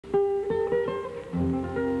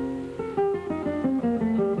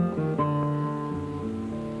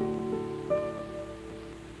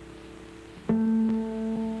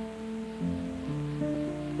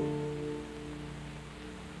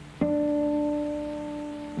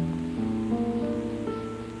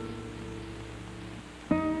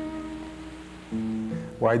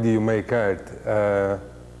why do you make art?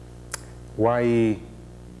 Why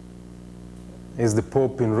is the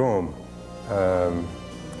Pope in Rome?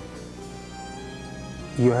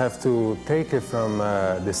 You have to take it from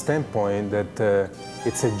the standpoint that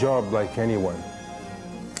it's a job like anyone,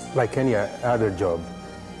 like any other job.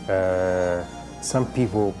 Some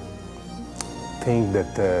people think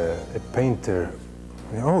that a painter,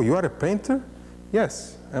 oh, you are a painter?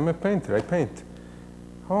 Yes, I'm a painter, I paint.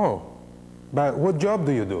 Oh, but what job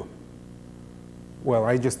do you do? Well,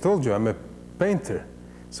 I just told you, I'm a painter.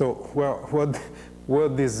 So, well,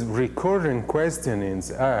 what these recurrent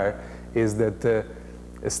questionings are is that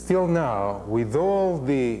still now, with all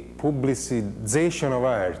the publicization of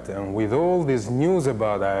art and with all this news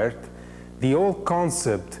about art, the old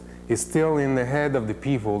concept is still in the head of the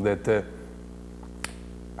people that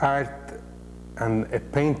art and a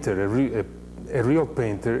painter, a real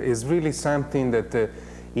painter, is really something that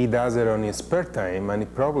he does it on his spare time, and he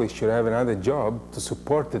probably should have another job to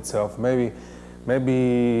support itself. Maybe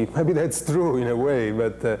that's true in a way,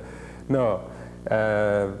 but no,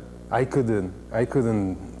 I couldn't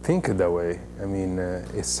think it that way. I mean,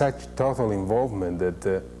 it's such total involvement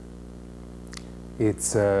that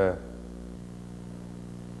it's a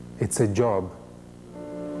job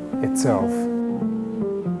itself.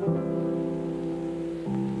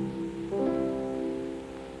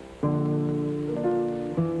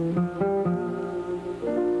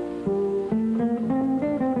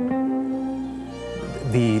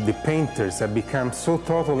 The painters have become so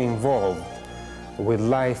totally involved with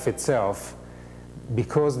life itself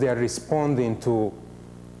because they are responding to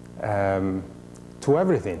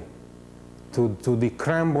everything, to the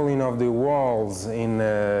crumbling of the walls in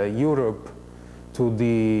Europe, to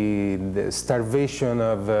the starvation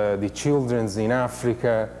of the children in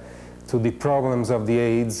Africa, to the problems of the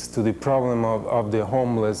AIDS, to the problem of the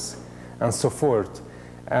homeless, and so forth.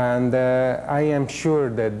 And I am sure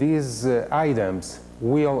that these items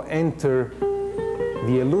will enter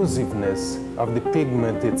the elusiveness of the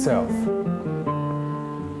pigment itself.